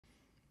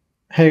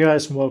Hey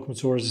guys, and welcome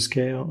to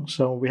WordsAtScale.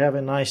 So we have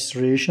a nice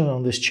tradition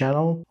on this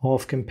channel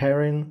of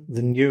comparing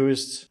the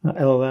newest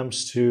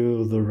LLMs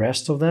to the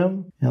rest of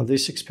them. And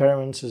this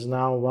experiment is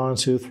now 1,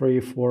 2, 3,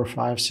 4,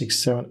 5, 6,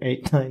 7,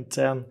 8,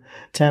 9,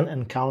 10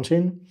 and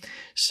counting.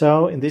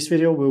 So in this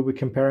video, we'll be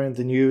comparing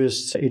the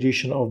newest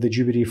edition of the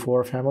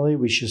GPT-4 family,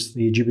 which is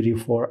the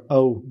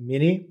GPT4o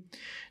mini,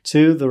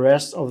 to the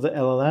rest of the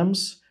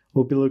LLMs.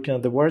 We'll be looking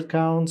at the word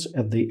count,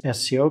 at the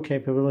SEO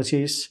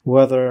capabilities,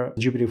 whether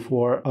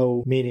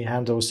GPT-4o mini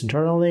handles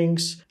internal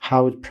links,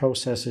 how it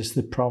processes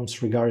the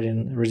prompts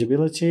regarding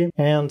readability,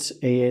 and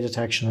AI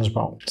detection as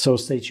well. So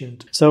stay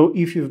tuned. So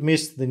if you've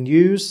missed the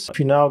news, if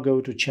you now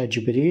go to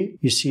ChatGPT,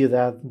 you see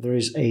that there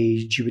is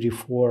a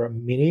GPT-4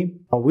 mini,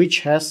 which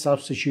has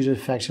substituted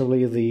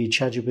effectively the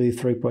ChatGPT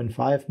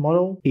 3.5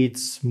 model.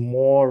 It's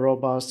more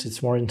robust,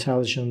 it's more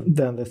intelligent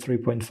than the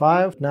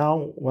 3.5.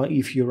 Now,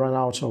 if you run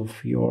out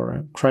of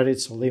your credits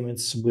or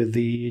limits with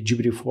the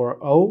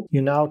GPT-4o,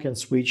 you now can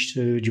switch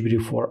to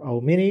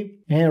GPT-4o mini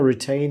and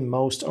retain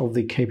most of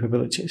the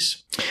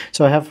capabilities.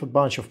 So I have a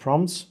bunch of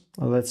prompts.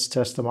 Let's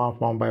test them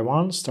out one by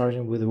one,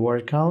 starting with the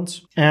word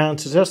count. And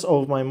to test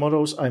all of my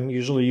models, I'm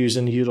usually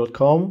using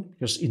u.com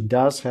because it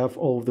does have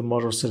all of the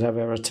models that I've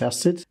ever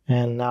tested.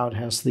 And now it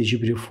has the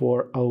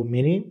GPT-4o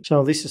mini.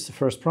 So this is the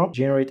first prompt.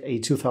 Generate a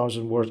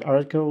 2000 word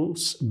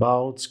articles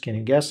about, can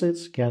you guess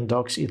it? Can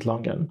dogs eat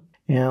longan?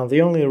 And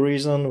the only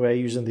reason we're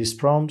using this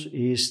prompt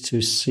is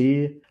to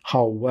see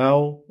how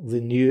well the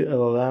new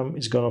LLM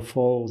is going to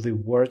follow the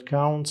word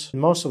count. In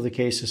most of the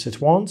cases, it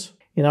won't.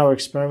 In our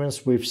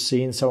experiments, we've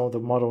seen some of the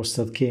models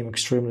that came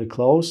extremely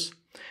close.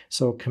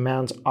 So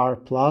Command R+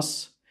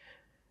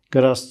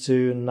 got us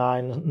to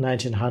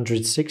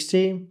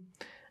 1960,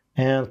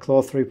 and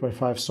Claude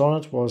 3.5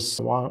 Sonnet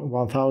was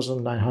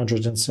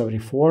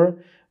 1974,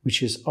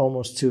 which is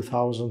almost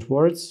 2000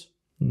 words.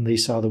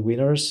 These are the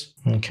winners.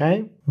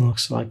 Okay,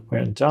 looks like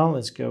we're done.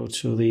 Let's go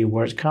to the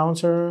word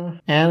counter.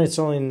 And it's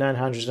only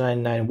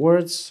 999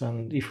 words.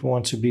 And if we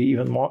want to be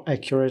even more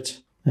accurate,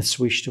 let's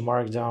switch to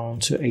Markdown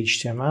to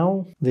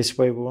HTML. This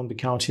way we won't be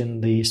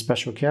counting the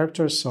special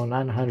characters, so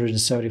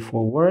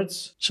 974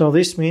 words. So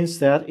this means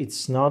that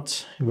it's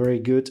not very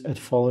good at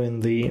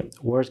following the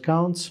word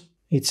count.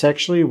 It's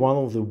actually one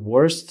of the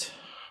worst.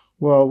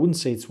 Well, I wouldn't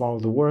say it's one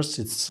of the worst.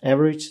 It's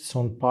average. It's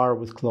on par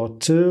with Claude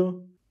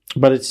 2.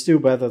 But it's still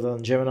better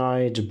than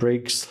Gemini,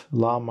 Briggs,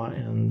 Llama,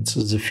 and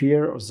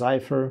Zephyr or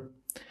Zephyr.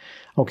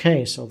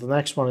 Okay, so the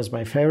next one is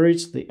my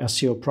favorite, the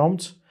SEO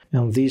prompt.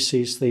 And this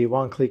is the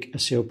one-click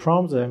SEO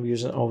prompt that I'm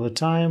using all the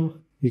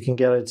time. You can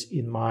get it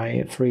in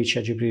my free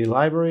ChatGPT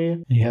library.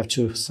 And you have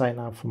to sign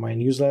up for my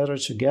newsletter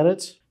to get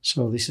it.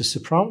 So this is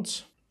the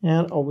prompt.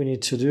 And all we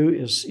need to do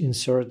is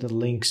insert the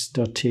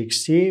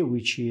links.txt,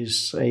 which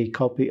is a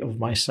copy of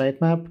my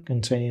sitemap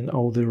containing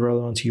all the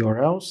relevant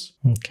URLs.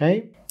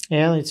 Okay.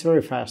 And it's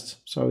very fast,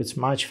 so it's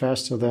much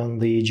faster than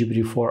the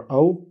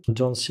GPT-4o.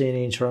 Don't see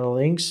any internal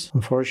links,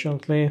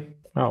 unfortunately.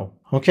 Oh,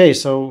 okay,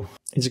 so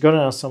it's got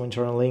us some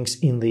internal links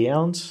in the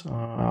end.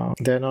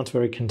 They're not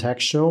very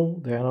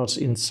contextual. They're not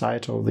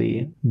inside of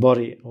the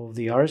body of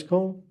the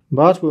article,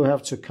 but we'll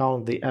have to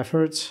count the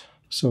effort.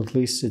 So at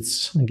least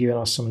it's giving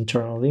us some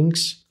internal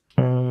links.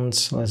 And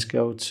let's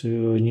go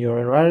to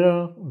Neuron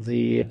Writer.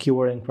 The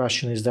keyword in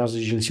question is, does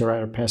the agility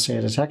writer pass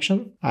AI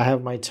detection? I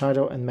have my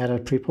title and meta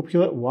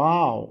pre-populate.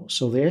 Wow!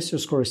 So the SEO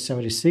score is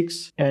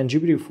 76. And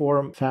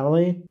GPT-4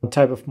 family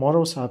type of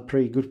models are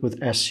pretty good with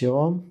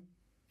SEO,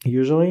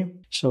 usually.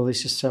 So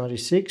this is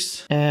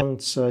 76. And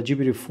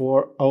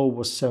GPT-4o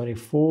was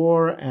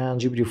 74.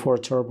 And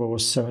GPT-4 Turbo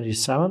was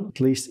 77.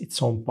 At least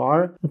it's on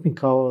par. Let me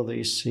color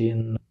this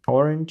in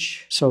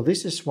orange. So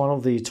this is one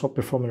of the top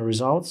performing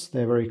results.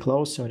 They're very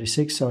close,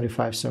 76,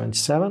 75,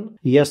 77.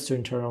 Yes to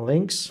internal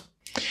links.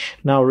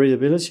 Now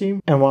readability.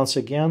 And once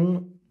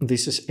again,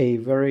 this is a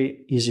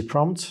very easy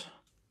prompt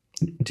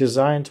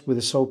designed with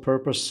the sole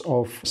purpose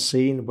of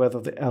seeing whether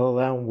the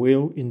LLM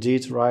will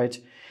indeed write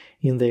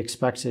in the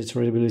expected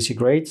readability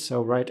grade.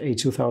 So write a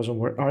 2000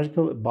 word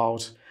article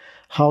about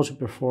how to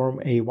perform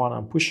a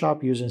one-arm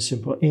push-up using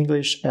simple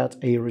English at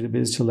a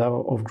readability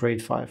level of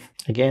grade 5.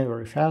 Again,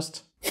 very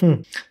fast.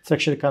 It's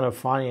actually kind of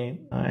funny,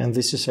 and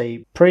this is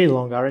a pretty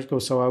long article,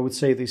 so I would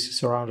say this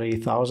is around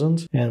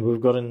 8,000, and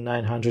we've gotten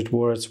 900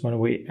 words when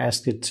we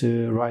asked it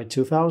to write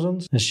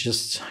 2,000. Let's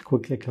just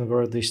quickly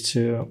convert this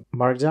to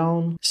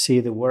Markdown, see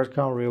the word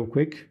count real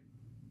quick.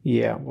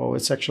 Yeah, well,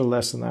 it's actually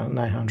less than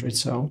 900,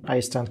 so I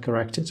stand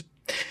corrected.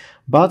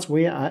 But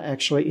we are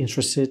actually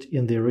interested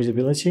in the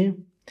readability.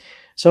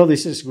 So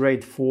this is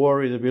grade 4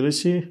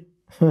 readability.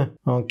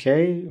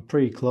 Okay,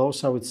 pretty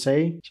close, I would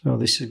say. So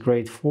this is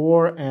grade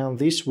 4, and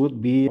this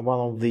would be one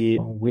of the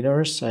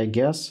winners, I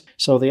guess.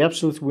 So the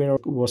absolute winner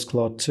was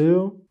Claude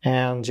 2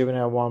 and Gemini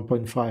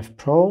 1.5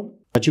 Pro.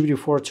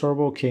 GPT-4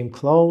 Turbo came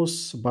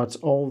close, but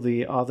all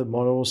the other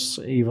models,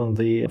 even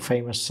the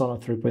famous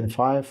Sonnet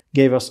 3.5,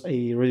 gave us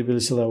a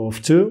readability level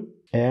of 2.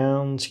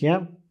 And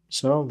yeah,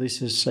 So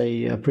this is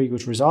a pretty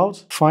good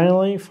result.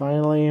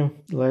 Finally,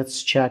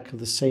 let's check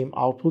the same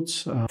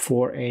outputs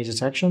for a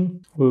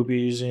detection. We'll be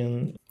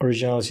using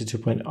Originality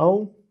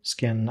 2.0,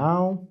 scan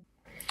now.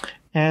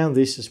 And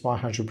this is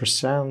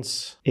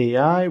 100%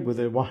 AI with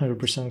a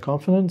 100%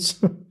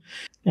 confidence.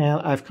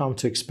 And I've come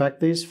to expect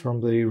this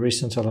from the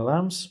recent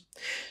LLMs.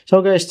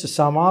 So guys, to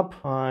sum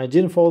up, I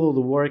didn't follow the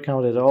word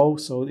count at all,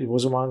 so it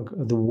was among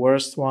the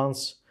worst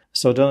ones.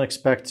 So don't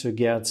expect to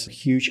get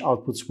huge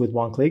outputs with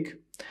one click.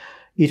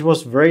 It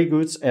was very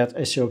good at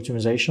SEO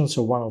optimization,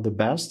 so one of the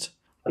best.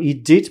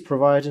 It did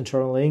provide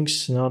internal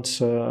links, not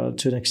to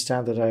an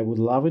extent that I would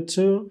love it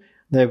to.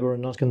 They were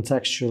not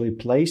contextually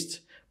placed,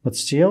 but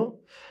still.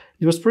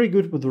 It was pretty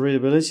good with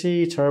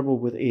readability, terrible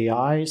with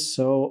AI.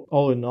 So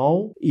all in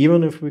all,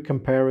 even if we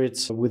compare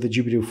it with the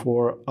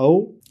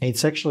GPT4o,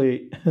 it's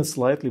actually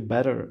slightly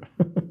better.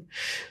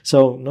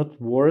 So not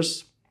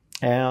worse.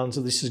 And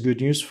this is good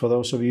news for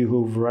those of you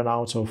who've run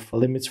out of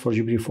limits for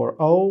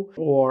GPT4o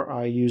or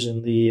are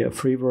using the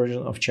free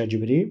version of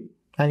ChatGPT.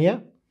 And yeah,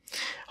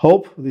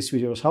 hope this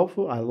video was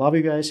helpful. I love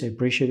you guys. I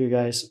appreciate you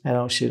guys. And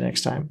I'll see you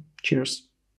next time. Cheers.